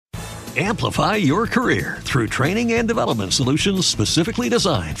Amplify your career through training and development solutions specifically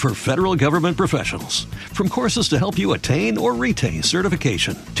designed for federal government professionals. From courses to help you attain or retain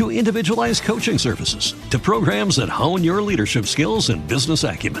certification, to individualized coaching services, to programs that hone your leadership skills and business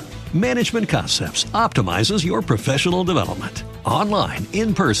acumen, Management Concepts optimizes your professional development. Online,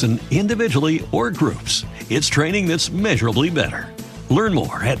 in person, individually, or groups, it's training that's measurably better. Learn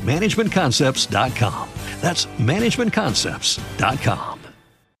more at managementconcepts.com. That's managementconcepts.com.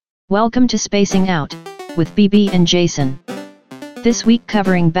 Welcome to Spacing Out, with BB and Jason. This week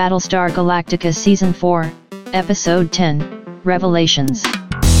covering Battlestar Galactica Season 4, Episode 10, Revelations.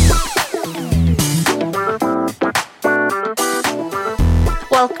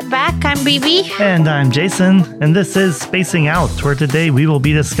 Welcome back, I'm BB. And I'm Jason, and this is Spacing Out, where today we will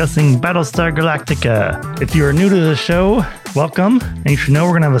be discussing Battlestar Galactica. If you are new to the show, welcome, and you should know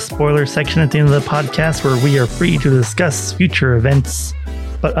we're going to have a spoiler section at the end of the podcast where we are free to discuss future events.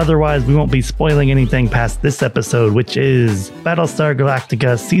 But otherwise, we won't be spoiling anything past this episode, which is Battlestar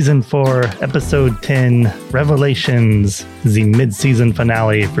Galactica Season 4, Episode 10, Revelations, the mid-season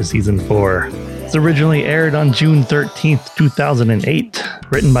finale for Season 4. It's originally aired on June 13th, 2008,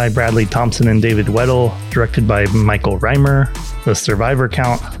 written by Bradley Thompson and David Weddle, directed by Michael Reimer. The survivor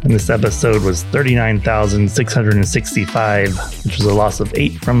count in this episode was 39,665, which was a loss of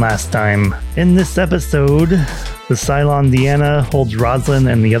 8 from last time. In this episode, the Cylon Deanna holds Roslin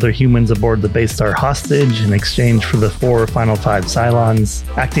and the other humans aboard the Battlestar hostage in exchange for the 4 final 5 Cylons.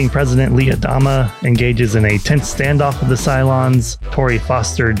 Acting President Lee Adama engages in a tense standoff with the Cylons. Tori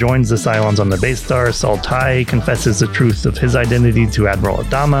Foster joins the Cylons on the Battlestar. Saul Tigh confesses the truth of his identity to Admiral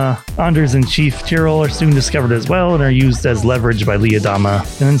Adama. Anders and Chief Tyrrell are soon discovered as well and are used as leverage by Lee Adama.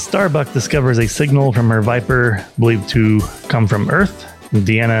 And then Starbuck discovers a signal from her Viper believed to come from Earth.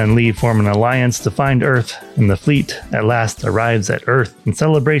 Deanna and Lee form an alliance to find Earth, and the fleet at last arrives at Earth, and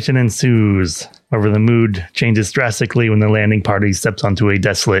celebration ensues. However, the mood changes drastically when the landing party steps onto a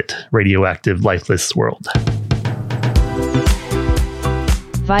desolate, radioactive, lifeless world.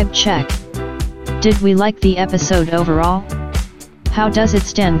 Vibe check. Did we like the episode overall? How does it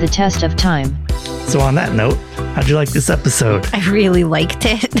stand the test of time? So on that note, how'd you like this episode? I really liked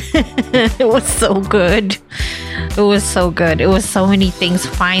it. It was so good. It was so good. It was so many things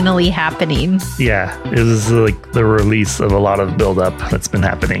finally happening. Yeah, it was like the release of a lot of buildup that's been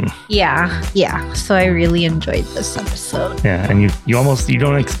happening. Yeah. So I really enjoyed this episode. Yeah, and you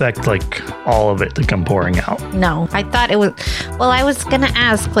don't expect like all of it to come pouring out. No, I thought it was. Well, I was gonna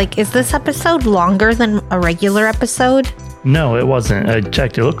ask, like, is this episode longer than a regular episode? No, it wasn't. I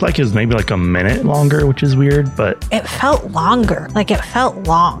checked. It looked like it was maybe like a minute longer, which is weird, but it felt longer. Like, it felt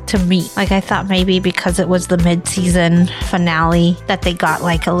long to me. Like, I thought maybe because it was the mid-season finale that they got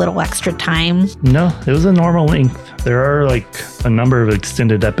like a little extra time. No, it was a normal length. There are like a number of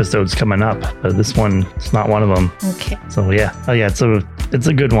extended episodes coming up, but this one is not one of them. Okay. So yeah. Oh yeah, it's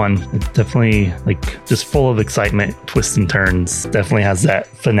a good one. It's definitely like just full of excitement, twists and turns. Definitely has that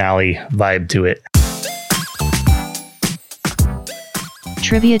finale vibe to it.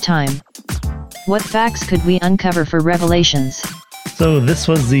 Trivia time. What facts could we uncover for Revelations? So this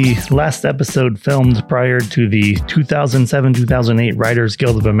was the last episode filmed prior to the 2007-2008 Writers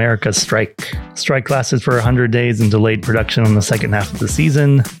Guild of America strike. Strike lasted for 100 days and delayed production on the second half of the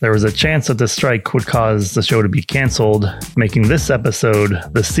season. There was a chance that the strike would cause the show to be canceled, making this episode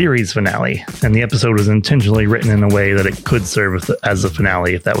the series finale. And the episode was intentionally written in a way that it could serve as a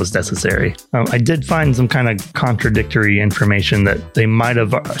finale if that was necessary. I did find some kind of contradictory information that they might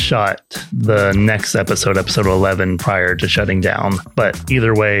have shot the next episode 11, prior to shutting down. But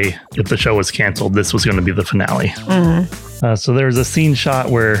either way, if the show was canceled, this was going to be the finale. Mm-hmm. So there's a scene shot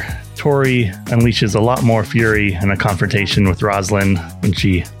where Tori unleashes a lot more fury in a confrontation with Roslin when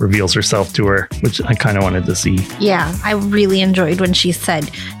she reveals herself to her, which I kind of wanted to see. Yeah, I really enjoyed when she said,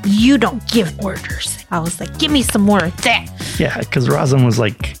 "You don't give orders." I was like, give me some more of that. Yeah, because Roslin was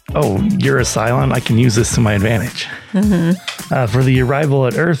like, "Oh, you're a Cylon? I can use this to my advantage." Mm-hmm. For the arrival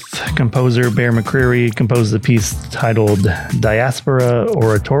at Earth, composer Bear McCreary composed a piece titled Diaspora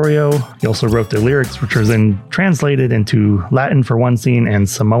Oratorio. He also wrote the lyrics, which were then translated into Latin for one scene and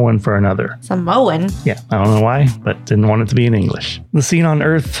Samoan for another. Samoan? Yeah, I don't know why, but didn't want it to be in English. The scene on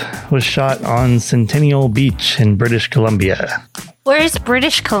Earth was shot on Centennial Beach in British Columbia. Where's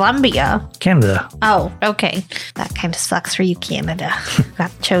British Columbia? Canada. Oh, okay. That kind of sucks for you, Canada.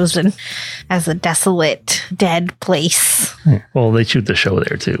 Got chosen as a desolate, dead place. Yeah. Well, they shoot the show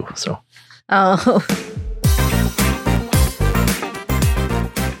there too, so. Oh.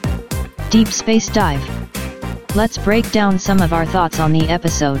 Deep Space Dive. Let's break down some of our thoughts on the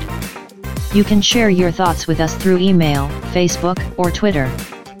episode. You can share your thoughts with us through email, Facebook, or Twitter.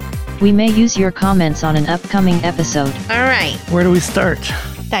 We may use your comments on an upcoming episode. All right. Where do we start?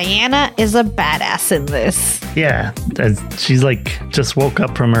 Diana is a badass in this. Yeah, she's like just woke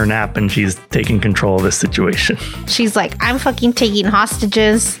up from her nap and she's taking control of this situation. She's like, I'm fucking taking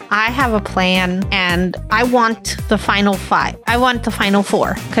hostages. I have a plan and I want the final 5. I want the final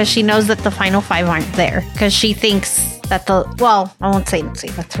 4 because she knows that the final 5 aren't there because she thinks that I won't say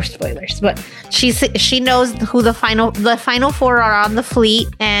that's for spoilers, but she knows who the final 4 are on the fleet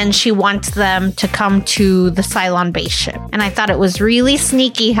and she wants them to come to the Cylon base ship. And I thought it was really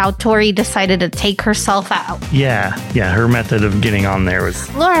sneaky how Tori decided to take herself out. Yeah, her method of getting on there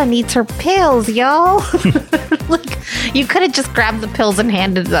was... Laura needs her pills, y'all. Like, you could have just grabbed the pills and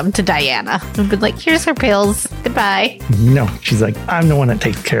handed them to Diana and been like, here's her pills. Goodbye. No, she's like, I'm the one that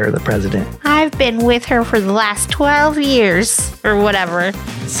takes care of the president. I've been with her for the last 12 years or whatever.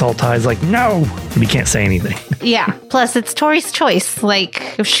 Saltai's like, no, but he can't say anything. Yeah. Plus, it's Tori's choice.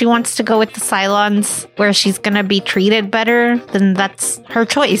 Like, if she wants to go with the Cylons where she's going to be treated better, then that's her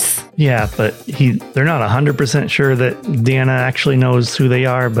choice. Yeah, but they're not 100% sure that Diana actually knows who they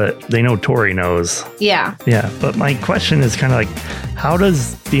are, but they know Tori knows. Yeah. Yeah, but my question is kind of like, how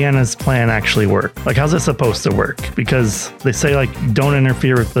does Deanna's plan actually work? Like, how's it supposed to work? Because they say, like, don't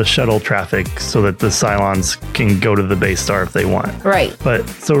interfere with the shuttle traffic so that the Cylons can go to the base star if they want. Right. But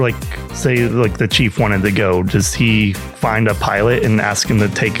so, like, say, like, the chief wanted to go. Does he find a pilot and ask him to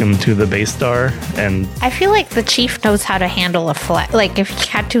take him to the base star? And I feel like the chief knows how to handle a flight. Like, if he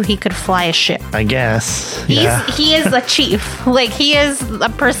had to, he could fly a ship. I guess. He is a chief. Like, he is a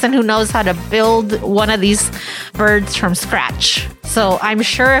person who knows how to build one of these birds from scratch. So I'm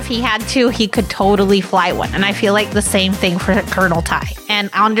sure if he had to, he could totally fly one. And I feel like the same thing for Colonel Tai. And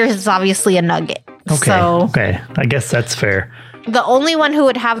Anders is obviously a nugget. Okay. I guess that's fair. The only one who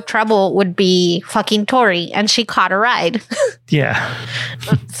would have trouble would be fucking Tori, and she caught a ride. Yeah.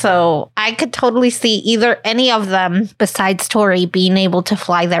 So I could totally see either any of them besides Tori being able to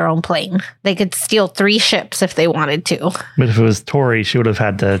fly their own plane. They could steal 3 ships if they wanted to. But if it was Tori, she would have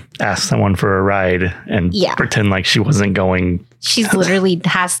had to ask someone for a ride and pretend like she wasn't going. She's literally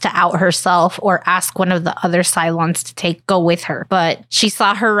has to out herself or ask one of the other Cylons to go with her. But she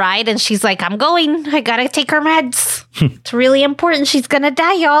saw her ride and she's like, I'm going. I gotta take her meds. It's really important. She's gonna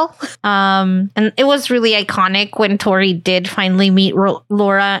die, y'all. And it was really iconic when Tori did finally meet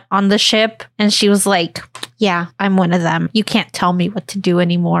Laura on the ship. And she was like, yeah, I'm one of them. You can't tell me what to do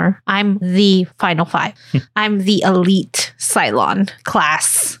anymore. I'm the final 5. I'm the elite Cylon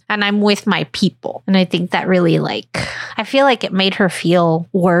class. And I'm with my people. And I think that really I feel like it made her feel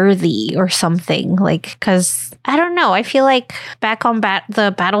worthy or something. Like, because I don't know. I feel like back on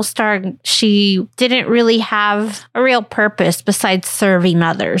the Battlestar, she didn't really have a real purpose besides serving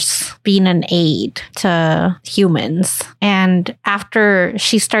others, being an aid to humans. And after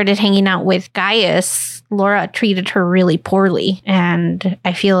she started hanging out with Gaius, Laura treated her really poorly. And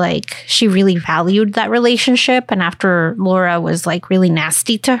I feel like she really valued that relationship. And after Laura was really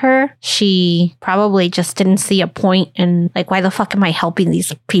nasty to her, she probably just didn't see a point in why the fuck am I helping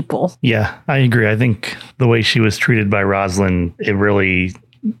these people? Yeah, I agree. I think the way she was treated by Roslin, it really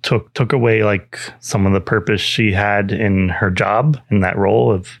took away some of the purpose she had in her job, in that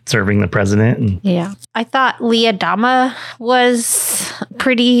role of serving the president. Yeah. I thought Leah Dama was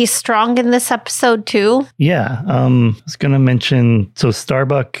pretty strong in this episode too. Yeah. I was going to mention, so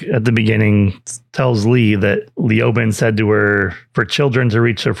Starbuck at the beginning tells Lee that Leoben said to her, for children to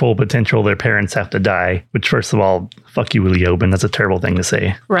reach their full potential, their parents have to die, which first of all, fuck you, Leoben. That's a terrible thing to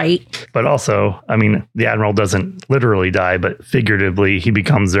say. Right. But also, I mean, the Admiral doesn't literally die, but figuratively, he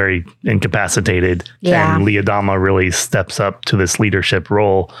becomes very incapacitated. Yeah. And Leah Dama really steps up to this leadership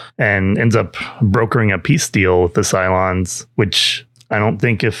role and ends up brokering a peace deal with the Cylons, which I don't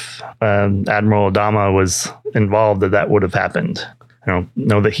think if Admiral Adama was involved that would have happened. I don't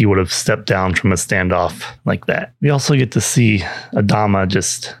know that he would have stepped down from a standoff like that. We also get to see Adama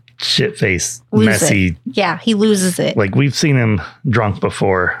just shit-faced, messy. Yeah, he loses it. We've seen him drunk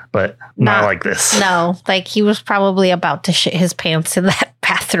before, but not like this. No, he was probably about to shit his pants in that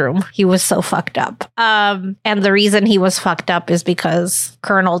bathroom. He was so fucked up. And the reason he was fucked up is because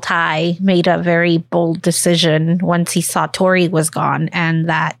Colonel Tai made a very bold decision once he saw Tori was gone and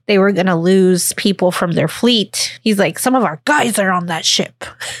that they were going to lose people from their fleet. He's like, some of our guys are on that ship.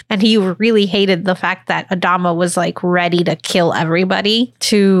 And he really hated the fact that Adama was ready to kill everybody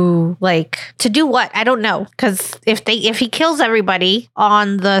to do what? I don't know. Because if he kills everybody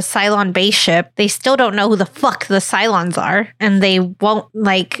on the Cylon base ship, they still don't know who the fuck the Cylons are. And they won't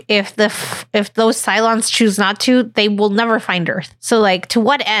like, if those Cylons choose not to, they will never find Earth. So, like, to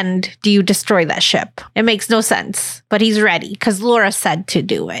what end do you destroy that ship? It makes no sense. But he's ready because Laura said to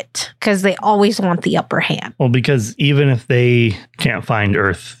do it because they always want the upper hand. Well, because even if they can't find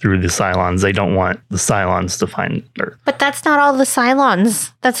Earth through the Cylons, they don't want the Cylons to find Earth. But that's not all the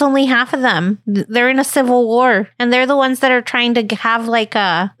Cylons. That's only half of them. They're in a civil war, and they're the ones that are trying to have like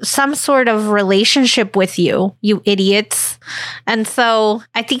some sort of relationship with you idiots. And so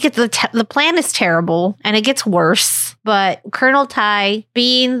I think the plan is terrible, and it gets worse. But Colonel Ty,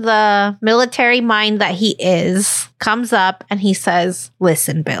 being the military mind that he is, comes up and he says,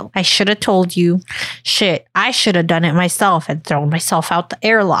 listen, Bill, I should have told you. Shit, I should have done it myself and thrown myself out the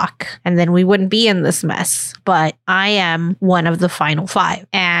airlock, and then we wouldn't be in this mess. But I am one of the final 5,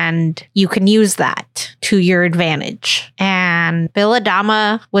 and you can use that to your advantage. And Bill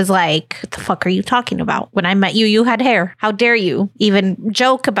Adama was like, what the fuck are you talking about? When I met you, you had hair. How dare you even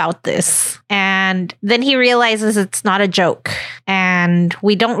joke about this? And then he realizes it's not a joke. And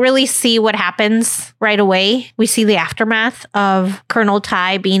we don't really see what happens right away. We see the aftermath of Colonel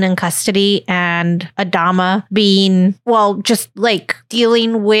Ty being in custody and Adama being, well, just like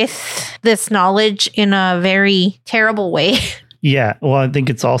dealing with this knowledge in a very terrible way. Yeah, well, I think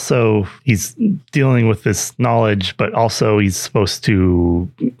it's also he's dealing with this knowledge, but also he's supposed to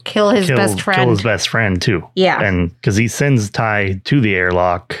kill his best friend. Kill his best friend too. Yeah, and because he sends Ty to the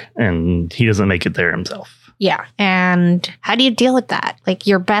airlock, and he doesn't make it there himself. Yeah. And how do you deal with that? Like,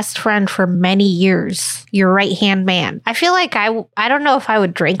 your best friend for many years, your right-hand man. I feel like I don't know if I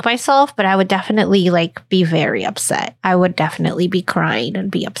would drink myself, but I would definitely like be very upset. I would definitely be crying and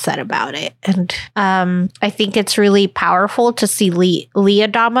be upset about it. And I think it's really powerful to see Lee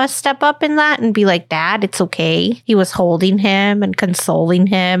Adama step up in that and be like, Dad, it's okay. He was holding him and consoling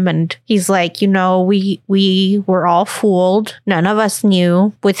him. And he's like, you know, we were all fooled. None of us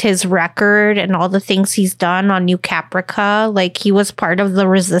knew with his record and all the things he's done on New Caprica. Like, he was part of the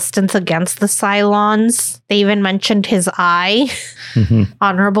resistance against the Cylons. They even mentioned his eye.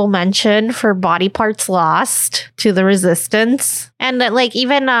 Honorable mention for body parts lost to the resistance. And like,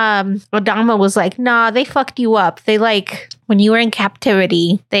 even Adama was like, nah, they fucked you up. They like, when you were in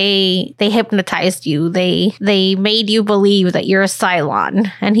captivity, they hypnotized you. They made you believe that you're a Cylon.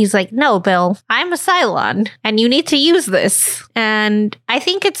 And he's like, no, Bill, I'm a Cylon, and you need to use this. And I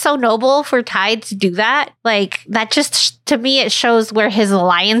think it's so noble for Ty to do that. Like, that just, to me, it shows where his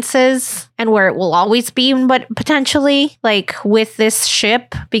alliance is and where it will always be, but potentially, like, with this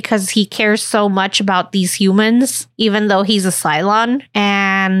ship, because he cares so much about these humans, even though he's a Cylon.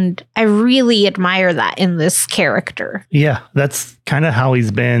 And I really admire that in this character. Yeah, that's kind of how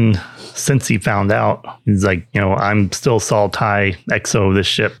he's been since he found out. He's like, you know, I'm still Saul Ty, XO of this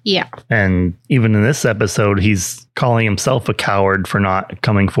ship. Yeah. And even in this episode, he's calling himself a coward for not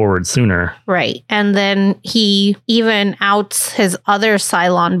coming forward sooner. Right. And then he even outs his other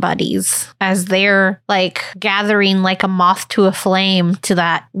Cylon buddies as they're like gathering like a moth to a flame to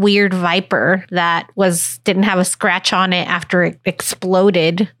that weird Viper that didn't have a scratch on it after it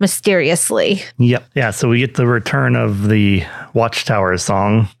exploded mysteriously. Yep. Yeah. So we get the return of the Watchtower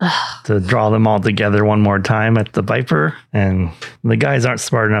song to draw them all together one more time at the Viper. And the guys aren't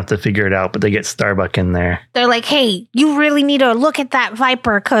smart enough to figure it out, but they get Starbuck in there. They're like, hey, you really need to look at that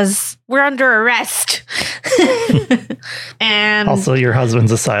Viper because we're under arrest. And also, your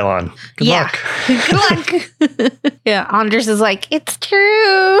husband's a Cylon. Good luck. Good luck. Yeah, Anders is like, it's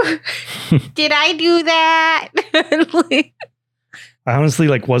true. Did I do that? I honestly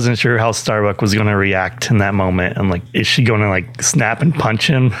wasn't sure how Starbuck was going to react in that moment. I'm like, is she going to snap and punch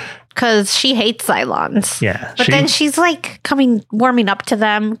him? Because she hates Cylons. Yeah. But then she's warming up to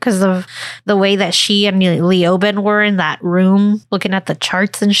them because of the way that she and Leoben were in that room looking at the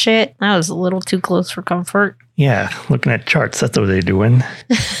charts and shit. That was a little too close for comfort. Yeah, looking at charts, that's what they're doing.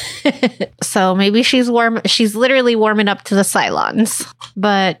 So maybe she's literally warming up to the Cylons.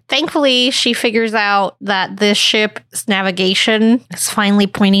 But thankfully, she figures out that this ship's navigation is finally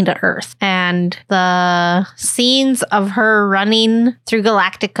pointing to Earth. And the scenes of her running through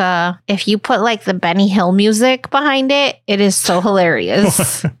Galactica, if you put the Benny Hill music behind it, it is so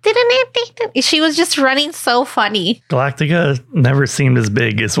hilarious. She was just running so funny. Galactica never seemed as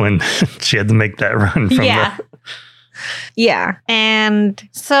big as when she had to make that run from Yeah. And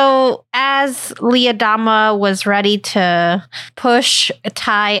so as Lee Adama was ready to push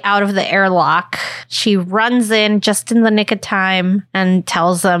Ty out of the airlock, she runs in just in the nick of time and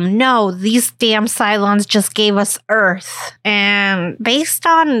tells them, no, these damn Cylons just gave us Earth. And based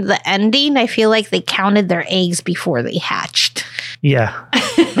on the ending, I feel like they counted their eggs before they hatched. Yeah.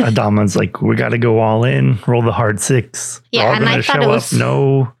 Adama's like, we got to go all in, roll the hard 6. Yeah, We're all and gonna I thought show it was... up.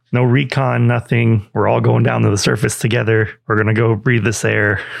 No recon, nothing. We're all going down to the surface together. We're going to go breathe this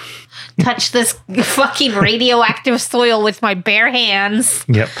air. Touch this fucking radioactive soil with my bare hands.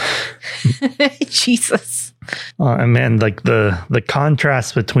 Yep. Jesus. And man, like the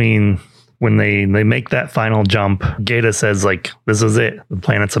contrast between when they make that final jump, Gaeta says like, this is it. The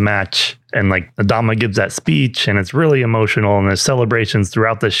planet's a match. And like Adama gives that speech and it's really emotional and there's celebrations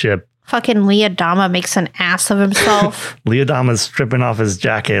throughout the ship. Fucking Lee Adama makes an ass of himself. Lee Adama's stripping off his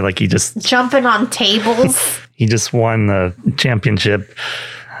jacket like he just... Jumping on tables. He just won the championship.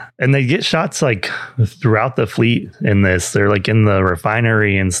 And they get shots like throughout the fleet in this. They're like in the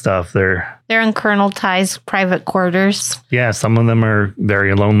refinery and stuff. They're in Colonel Ty's private quarters. Yeah, some of them are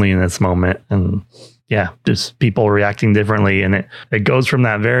very lonely in this moment. And yeah, just people reacting differently. And it goes from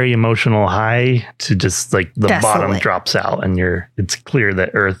that very emotional high to just like the Desolate. bottom drops out and it's clear that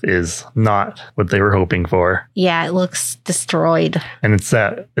Earth is not what they were hoping for. Yeah, it looks destroyed. And it's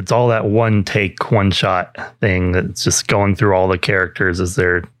all that one take, one shot thing that's just going through all the characters as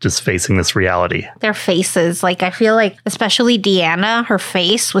they're just facing this reality. Their faces, like I feel like especially Deanna, her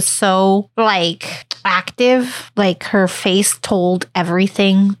face was so like active. Like her face told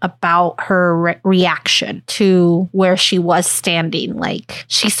everything about her reaction to where she was standing. Like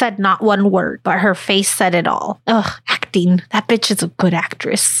she said not one word, but her face said it all. Ugh, acting. That bitch is a good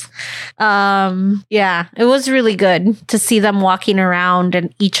actress. Yeah, it was really good to see them walking around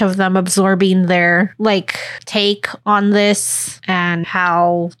and each of them absorbing their like take on this and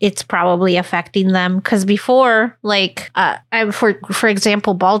how it's probably affecting them. Because before, like, for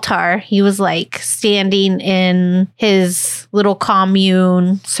example, Baltar, he was like standing in his little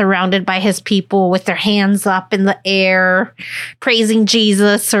commune, surrounded by his people with their hands up in the air, praising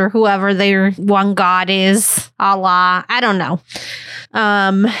Jesus or whoever their one God is, Allah. I don't know.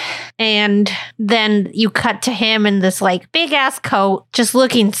 And then you cut to him in this like big ass coat, just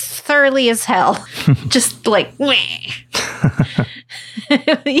looking surly as hell. Just like,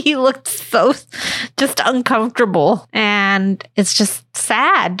 he looked so just uncomfortable. And it's just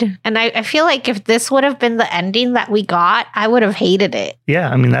sad. And I feel like if this would have been the ending that we got, I would have hated it. Yeah,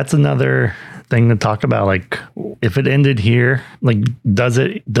 I mean, that's another thing to talk about. Like, if it ended here, like, does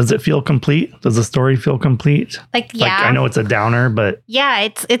it feel complete? Does the story feel complete? Like, yeah. Like, I know it's a downer, but yeah,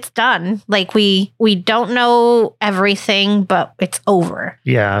 it's done. Like we don't know everything, but it's over.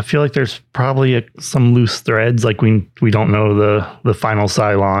 Yeah, I feel like there's probably some loose threads. Like we don't know the final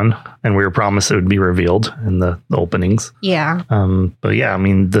Cylon, and we were promised it would be revealed in the openings. Yeah. But yeah, I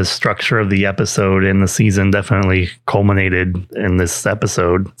mean, the structure of the episode and the season definitely culminated in this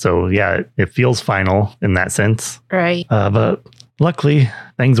episode. So yeah, it feels final in that sense. Right. But luckily,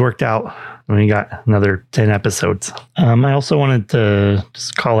 things worked out. And we got another 10 episodes. I also wanted to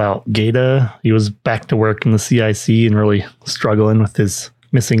just call out Gaeta. He was back to work in the CIC and really struggling with his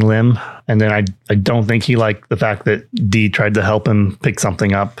missing limb. And then I don't think he liked the fact that Dee tried to help him pick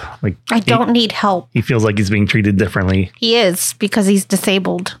something up. Like, I don't need help. He feels like he's being treated differently. He is, because he's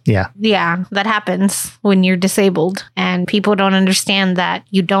disabled. Yeah. Yeah, that happens when you're disabled. And people don't understand that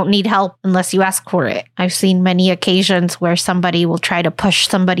you don't need help unless you ask for it. I've seen many occasions where somebody will try to push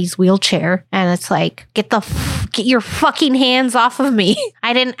somebody's wheelchair. And it's like, get your fucking hands off of me.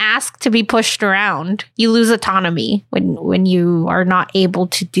 I didn't ask to be pushed around. You lose autonomy when you are not able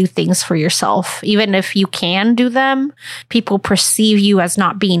to do things for yourself. Even if you can do them, people perceive you as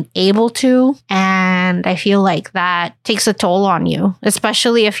not being able to. And I feel like that takes a toll on you,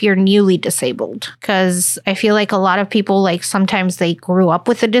 especially if you're newly disabled. Because I feel like a lot of people, like sometimes they grew up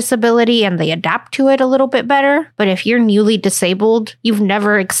with a disability and they adapt to it a little bit better. But if you're newly disabled, you've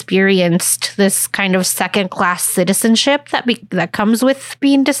never experienced this kind of second-class citizenship that comes with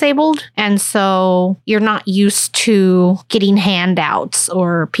being disabled. And so you're not used to getting handouts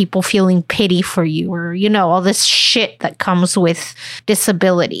or people feeling pity for you, or, you know, all this shit that comes with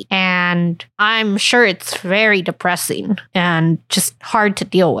disability. And I'm sure it's very depressing and just hard to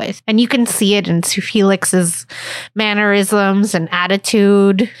deal with. And you can see it in Felix's mannerisms and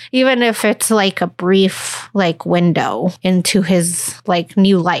attitude, even if it's like a brief like window into his like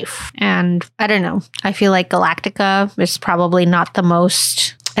new life. And I don't know. I feel like Galactica is probably not the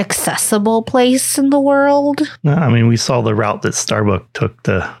most accessible place in the world. No, I mean, we saw the route that Starbuck took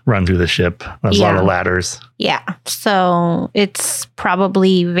to run through the ship. There's a lot of ladders. Yeah. So it's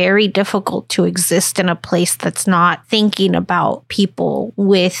probably very difficult to exist in a place that's not thinking about people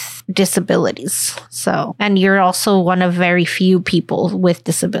with disabilities. So, and you're also one of very few people with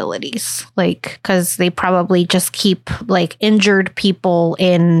disabilities, like, because they probably just keep like injured people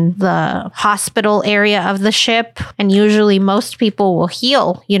in the hospital area of the ship. And usually most people will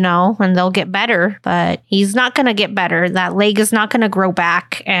heal, and they'll get better, but he's not going to get better. That leg is not going to grow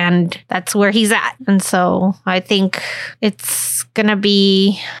back, and that's where he's at. And so I think it's going to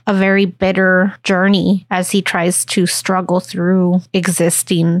be a very bitter journey as he tries to struggle through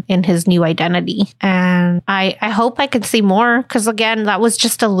existing in his new identity. And I hope I can see more, because again, that was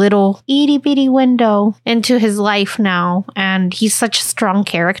just a little itty bitty window into his life now. And he's such a strong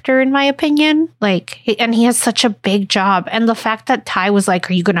character, in my opinion. And he has such a big job. And the fact that Ty was like,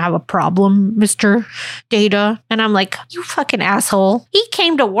 "Are you going to have a problem, Mr. Data?" And I'm like, "You fucking asshole. He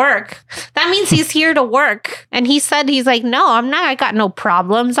came to work. That means he's here to work." And he said, he's like, "No, I'm not. I got no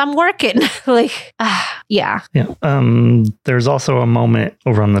problems. I'm working." Yeah. Yeah. There's also a moment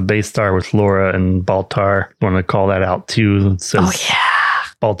over on the Battlestar with Laura and Baltar. Want to call that out too.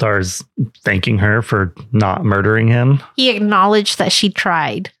 Baltar's thanking her for not murdering him. He acknowledged that she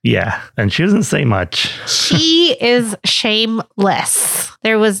tried. Yeah, and she doesn't say much. She is shameless.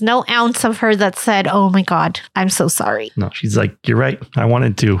 There was no ounce of her that said, "Oh my God, I'm so sorry." No, she's like, "You're right. I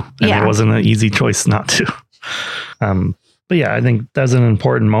wanted to." And it wasn't an easy choice not to. But yeah, I think that's an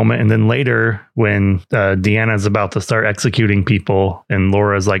important moment. And then later, when Deanna's about to start executing people and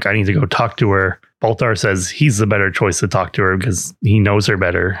Laura's like, "I need to go talk to her," Baltar says he's the better choice to talk to her because he knows her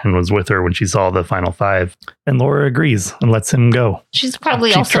better and was with her when she saw the final five. And Laura agrees and lets him go. She's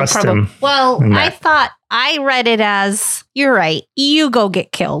probably She trusts him. Well, I read it as, "You're right. You go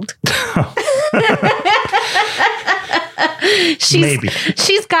get killed."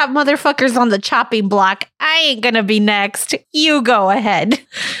 She's got motherfuckers on the chopping block. I ain't gonna be next. You go ahead.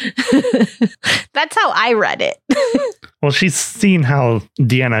 That's how I read it. Well, she's seen how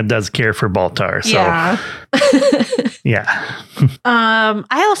Deanna does care for Baltar. So, yeah.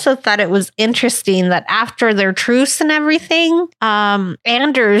 I also thought it was interesting that after their truce and everything,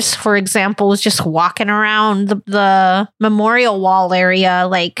 Anders, for example, was just walking around the memorial wall area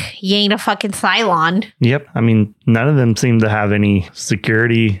like he ain't a fucking Cylon. Yep. I mean, none of them seemed to have any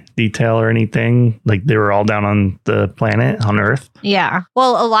security detail or anything. Like they were all down on the planet, on Earth. Yeah.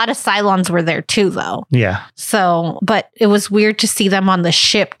 Well, a lot of Cylons were there too, though. Yeah. So, but it was weird to see them on the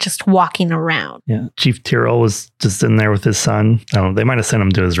ship just walking around. Yeah. Chief Tyrrell was just in there with his son. I don't know. They might have sent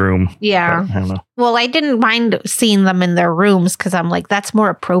him to his room. Yeah. I don't know. Well, I didn't mind seeing them in their rooms because I'm like, that's more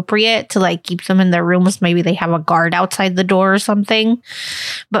appropriate to like keep them in their rooms. Maybe they have a guard outside the door or something.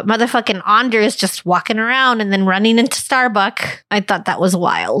 But motherfucking Anders just walking around and then running into Starbuck. I thought that was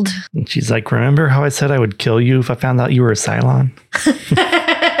wild. And she's like, "Remember how I said I would kill you if I found out you were a Cylon?"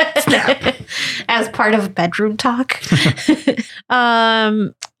 Snap. As part of bedroom talk.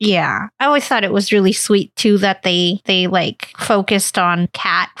 Yeah. I always thought it was really sweet too that they like focused on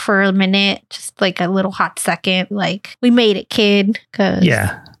Kat for a minute, just like a little hot second. Like, "We made it, kid." Cause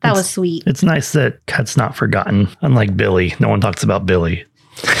that was sweet. It's nice that Kat's not forgotten. Unlike Billy. No one talks about Billy.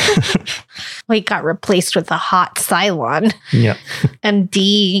 Well, he got replaced with a hot Cylon. Yep. And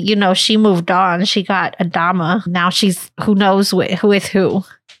Dee, she moved on. She got Adama. Now she's who knows with who.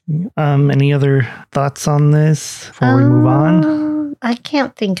 Any other thoughts on this before we move on? I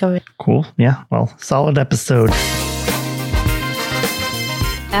can't think of it. Cool. Yeah. Well, solid episode.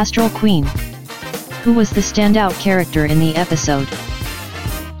 Astral Queen. Who was the standout character in the episode?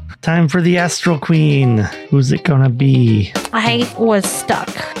 Time for the Astral Queen. Who's it gonna be? I was stuck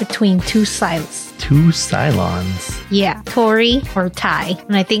between two Cylons. Two Cylons. Yeah, Tori or Ty.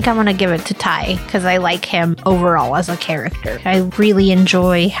 And I think I'm going to give it to Ty because I like him overall as a character. I really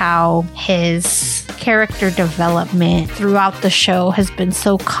enjoy how his character development throughout the show has been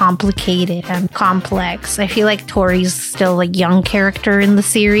so complicated and complex. I feel like Tori's still a young character in the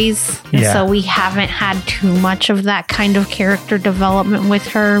series. And so we haven't had too much of that kind of character development with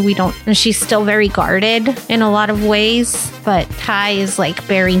her. And she's still very guarded in a lot of ways, but Ty is like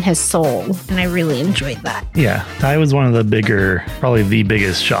bearing his soul. And I really enjoyed that. Yeah, Ty was one of the probably the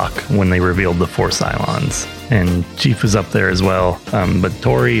biggest shock when they revealed the 4 Cylons. And Chief was up there as well. But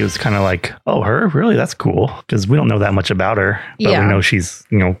Tori was kind of like, "Oh, her? Really? That's cool." Because we don't know that much about her. But we know she's,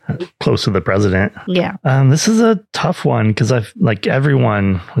 close to the president. Yeah. This is a tough one because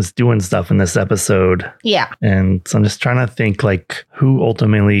everyone was doing stuff in this episode. Yeah. And so I'm just trying to think who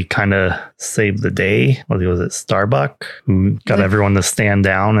ultimately kind of save the day. Was it Starbuck who got everyone to stand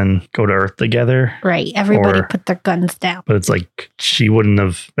down and go to Earth together? Right. Everybody put their guns down. But it's like she wouldn't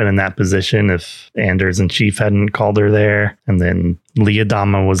have been in that position if Anders and Chief hadn't called her there. And then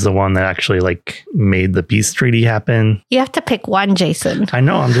Leodama was the one that actually like made the peace treaty happen. You have to pick one, Jason. I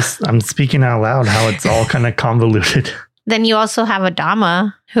know. I'm speaking out loud how it's all kind of convoluted. Then you also have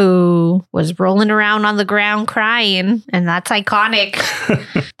Adama, who was rolling around on the ground crying, and that's iconic.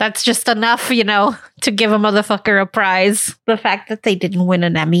 That's just enough, to give a motherfucker a prize. The fact that they didn't win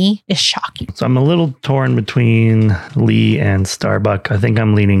an Emmy is shocking. So I'm a little torn between Lee and Starbuck. I think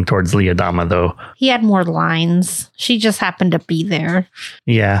I'm leaning towards Leodama, though. He had more lines. She just happened to be there.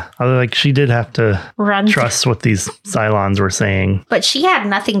 Yeah, like she did have to trust what these Cylons were saying. But she had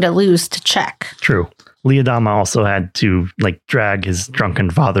nothing to lose to check. True. Leodama also had to drag his drunken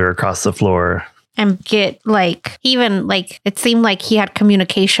father across the floor. And get it seemed like he had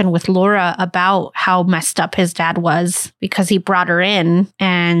communication with Laura about how messed up his dad was, because he brought her in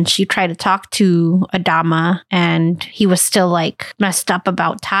and she tried to talk to Adama and he was still messed up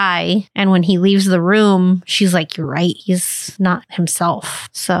about Ty. And when he leaves the room, she's like, you're right, he's not himself.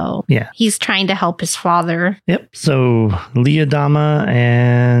 So yeah, he's trying to help his father. Yep. So Leodama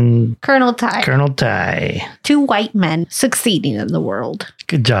and Colonel Ty. 2 white men succeeding in the world.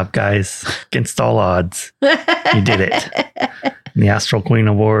 Good job, guys. Against all odds. You did it. The Astral Queen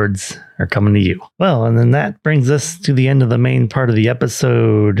Awards are coming to you. Well, and then that brings us to the end of the main part of the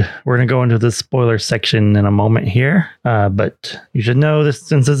episode. We're going to go into the spoiler section in a moment here. But you should know this,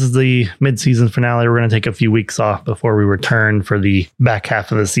 since this is the mid-season finale, we're going to take a few weeks off before we return for the back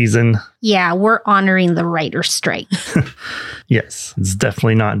half of the season. Yeah, we're honoring the writer's strike. Yes, it's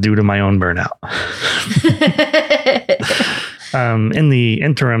definitely not due to my own burnout. In the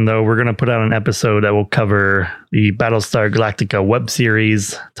interim, though, we're going to put out an episode that will cover the Battlestar Galactica web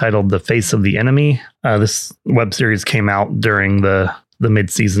series titled The Face of the Enemy. This web series came out during the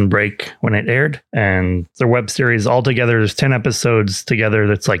mid-season break when it aired. And the web series altogether, there's 10 episodes together.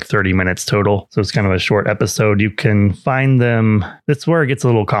 That's 30 minutes total. So it's kind of a short episode. You can find them. That's where it gets a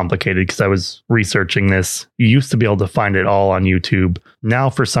little complicated because I was researching this. You used to be able to find it all on YouTube.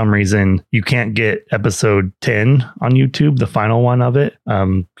 Now, for some reason, you can't get episode 10 on YouTube, the final one of it,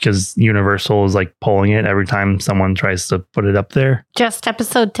 because Universal is pulling it every time someone tries to put it up there. Just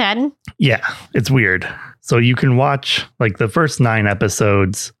episode 10? Yeah, it's weird. So you can watch the first 9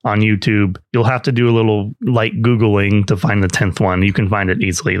 episodes on YouTube. You'll have to do a little light Googling to find the 10th one. You can find it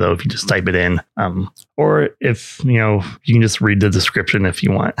easily, though, if you just type it in. Or if, you can just read the description if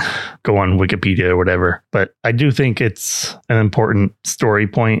you want. Go on Wikipedia or whatever. But I do think it's an important story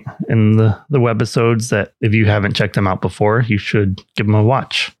point in the webisodes that if you haven't checked them out before, you should give them a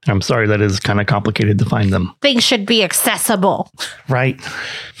watch. I'm sorry that is kind of complicated to find them. Things should be accessible. Right.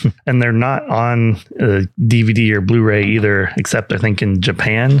 And they're not on DVD or Blu-ray either, except I think in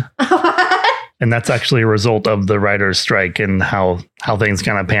Japan. And that's actually a result of the writer's strike and how things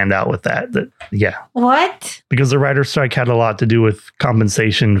kind of panned out with that. Yeah. What? Because the writer's strike had a lot to do with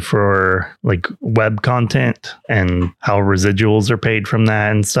compensation for web content and how residuals are paid from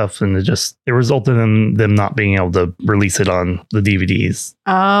that and stuff. And it resulted in them not being able to release it on the DVDs.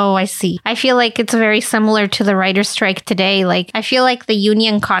 Oh, I see. I feel like it's very similar to the writer's strike today. I feel like the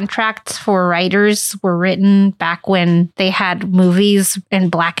union contracts for writers were written back when they had movies in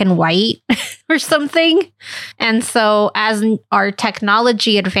black and white or something. And so as our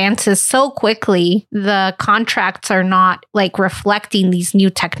technology advances so quickly, the contracts are not reflecting these new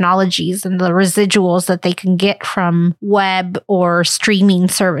technologies and the residuals that they can get from web or streaming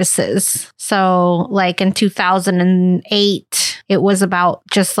services. So in 2008, it was about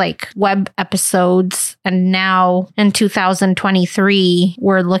just web episodes. And now in 2023,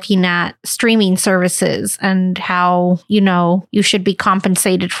 we're looking at streaming services and how, you should be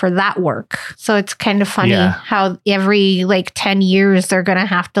compensated for that work. So it's kind of funny how every 10 years they're going to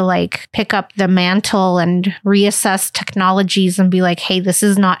have to pick up the mantle and reassess technologies and be hey, this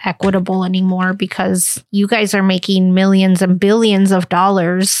is not equitable anymore because you guys are making millions and billions of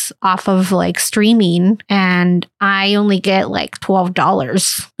dollars off of streaming and I only get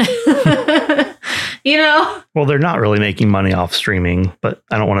 $12. Well, they're not really making money off streaming, but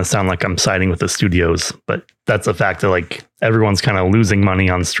I don't want to sound like I'm siding with the studios, but that's a fact that everyone's kind of losing money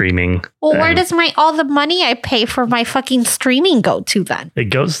on streaming. Well, where does all the money I pay for my fucking streaming go to then? It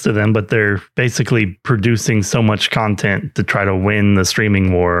goes to them, but they're basically producing so much content to try to win the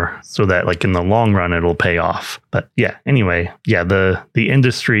streaming war so that like in the long run, it'll pay off. But yeah, anyway, yeah, the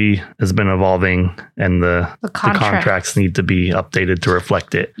industry has been evolving and the contracts need to be updated to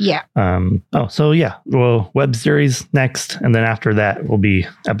reflect it. Yeah. Well, web series next. And then after that will be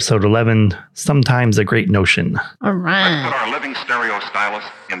episode 11, Sometimes a Great Notion. All right. Let's put our living stereo stylus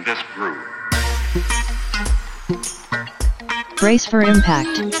in this groove. Brace for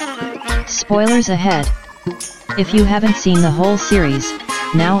impact. Spoilers ahead. If you haven't seen the whole series,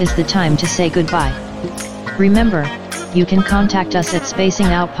 now is the time to say goodbye. Remember, you can contact us at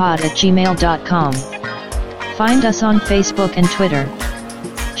spacingoutpod@gmail.com. Find us on Facebook and Twitter.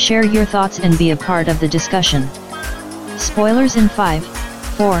 Share your thoughts and be a part of the discussion. Spoilers in 5,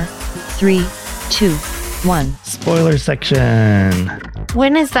 4, 3, 2, 1. Spoiler section.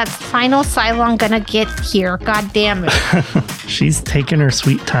 When is that final Cylon gonna get here? God damn it. She's taking her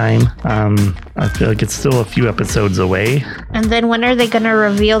sweet time. I feel like it's still a few episodes away. And then when are they gonna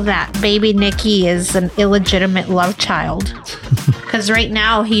reveal that baby Nikki is an illegitimate love child? Because right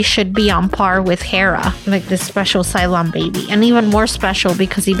now he should be on par with Hera, like this special Cylon baby. And even more special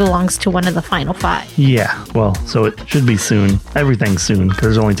because he belongs to one of the final 5. Yeah, well, so it should be soon. Everything's soon because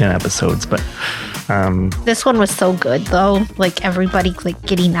there's only 10 episodes, but... this one was so good though, like everybody like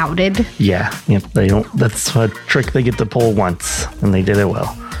getting outed. Yeah, yep, that's a trick they get to pull once, and they did it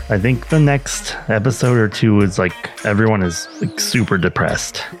well. I think the next episode or two is like everyone is like super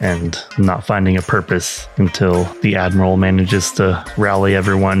depressed and not finding a purpose until the Admiral manages to rally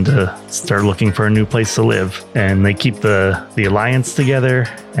everyone to start looking for a new place to live. And they keep the Alliance together,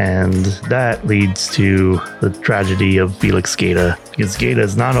 and that leads to the tragedy of Felix Gaeta, because Gaeta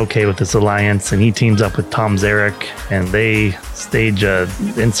is not okay with this alliance, and he teams up with Tom Zarek, and they stage a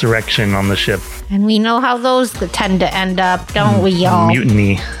insurrection on the ship. And we know how those tend to end up, don't we, y'all?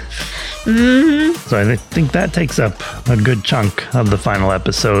 Mutiny. Mm-hmm. So I think that takes up a good chunk of the final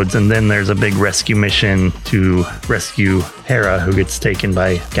episodes, and then there's a big rescue mission to rescue Hera, who gets taken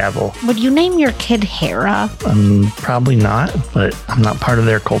by Gavel. Would you name your kid Hera? Probably not, but I'm not part of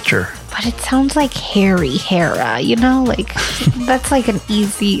their culture. But it sounds like Harry Hera, you know? Like, that's like an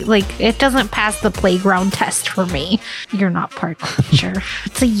easy, like, it doesn't pass the playground test for me. You're not part of culture.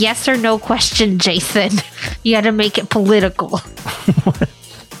 It's a yes or no question, Jason. You had to make it political.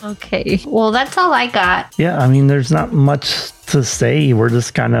 Okay. Well, that's all I got. Yeah, I mean, there's not much to say. We're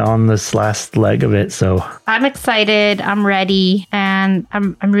just kind of on this last leg of it, so I'm excited. I'm ready, and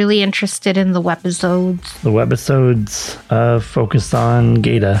I'm really interested in the webisodes. The webisodes focused on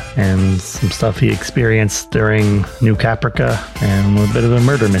Gaeta and some stuff he experienced during New Caprica and a bit of a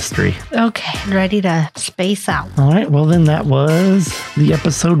murder mystery. Okay, ready to space out. All right, well then that was the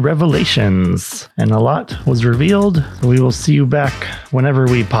episode Revelations, and a lot was revealed. We will see you back whenever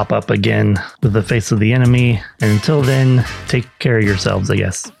we pop up again with the face of the enemy, and until then, take care of yourselves, I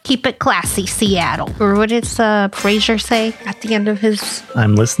guess. Keep it classy, Seattle. Or what did Frasier say at the end of his...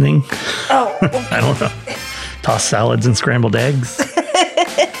 I'm listening. Oh. I don't know. Toss salads and scrambled eggs.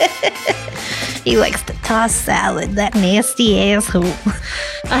 He likes to toss salad, that nasty asshole.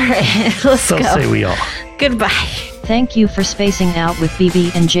 All right, let's so go. So say we all. Goodbye. Thank you for spacing out with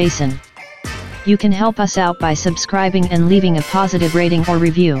BB and Jason. You can help us out by subscribing and leaving a positive rating or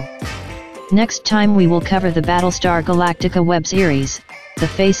review. Next time we will cover the Battlestar Galactica web series, The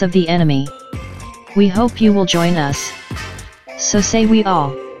Face of the Enemy. We hope you will join us. So say we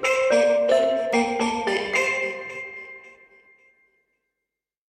all.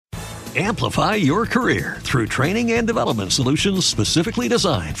 Amplify your career through training and development solutions specifically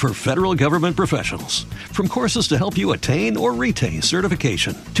designed for federal government professionals. From courses to help you attain or retain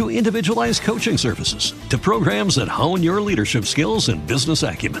certification, to individualized coaching services, to programs that hone your leadership skills and business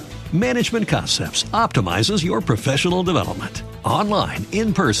acumen, Management Concepts optimizes your professional development. Online,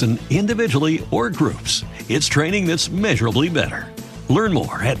 in person, individually, or groups, it's training that's measurably better. Learn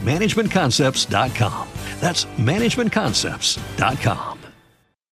more at managementconcepts.com. That's managementconcepts.com.